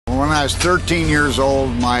When I was 13 years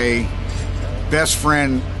old, my best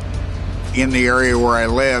friend in the area where I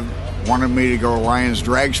lived wanted me to go to Lions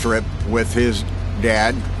drag strip with his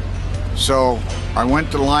dad. So I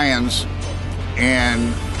went to Lions,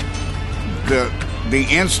 and the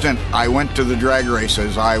instant I went to the drag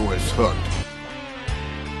races, I was hooked.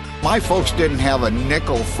 My folks didn't have a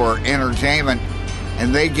nickel for entertainment,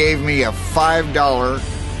 and they gave me a $5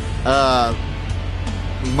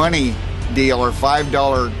 money deal or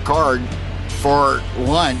 $5 card for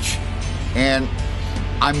lunch, and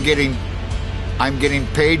I'm getting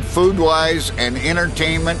paid food-wise and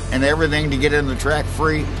entertainment and everything to get in the track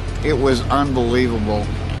free. It was unbelievable.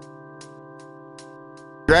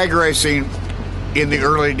 Drag racing in the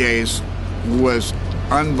early days was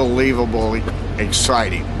unbelievably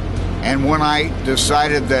exciting. And when I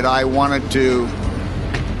decided that I wanted to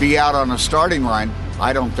be out on a starting line,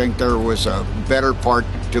 I don't think there was a better part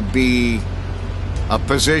to be, a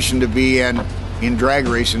position to be in drag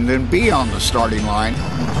racing than be on the starting line.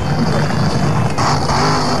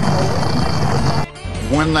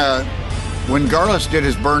 When Garlis did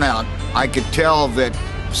his burnout, I could tell that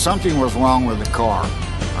something was wrong with the car.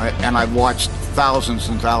 And I've watched thousands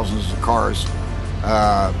and thousands of cars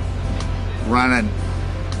running.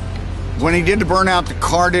 When he did the burnout, the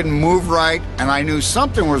car didn't move right, and I knew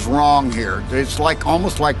something was wrong here. It's like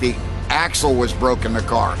almost like the axle was broken in the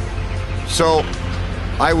car. So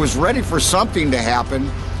I was ready for something to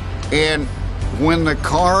happen, and when the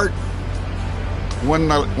car,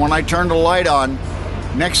 when I turned the light on,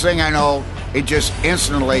 next thing I know, it just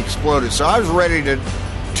instantly exploded. So I was ready to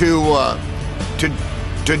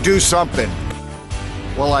do something.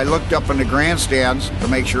 Well, I looked up in the grandstands to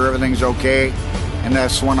make sure everything's okay, and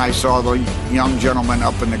that's when I saw the young gentleman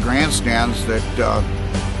up in the grandstands that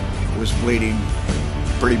was bleeding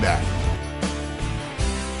pretty bad.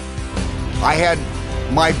 I had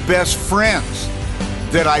my best friends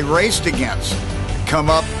that I raced against come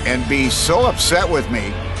up and be so upset with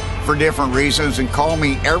me for different reasons and call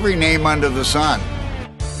me every name under the sun.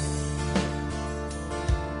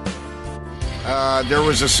 There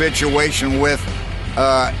was a situation with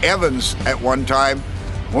Evans at one time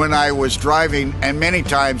when I was driving, and many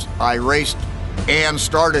times I raced and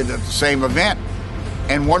started at the same event.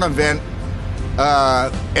 And one event,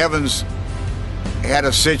 Evans had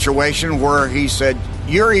a situation where he said,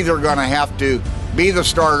 "You're either going to have to be the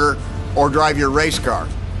starter or drive your race car."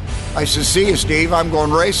 I said, "See you, Steve, I'm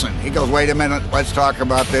going racing." He goes, "Wait a minute, let's talk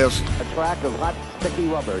about this." A track of hot, sticky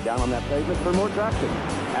rubber down on that pavement for more traction.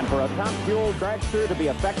 And for a top-fuel dragster to be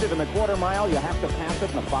effective in the quarter mile, you have to pass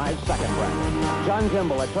it in a 5-second round. John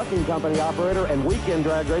Kimball, a trucking company operator and weekend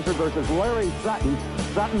drag racer, versus Larry Sutton.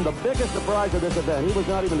 Sutton, the biggest surprise of this event. He was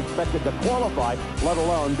not even expected to qualify, let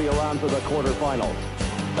alone be around for the quarterfinals.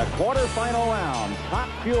 The quarterfinal round, top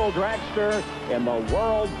fuel dragster in the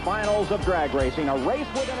World Finals of Drag Racing, a race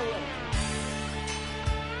within a race.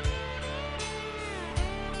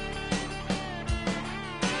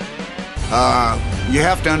 You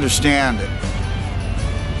have to understand that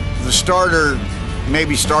the starter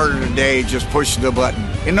maybe started today, just pushed the button.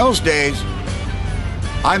 In those days,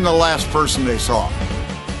 I'm the last person they saw.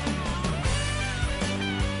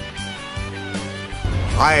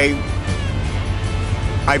 I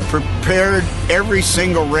prepared every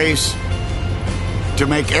single race to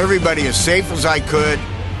make everybody as safe as I could,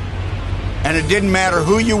 and it didn't matter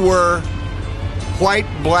who you were, white,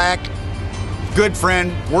 black, good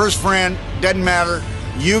friend, worst friend, doesn't matter.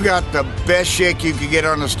 You got the best shake you could get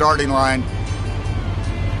on the starting line,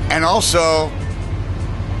 and also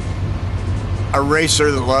a racer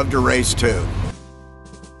that loved to race too.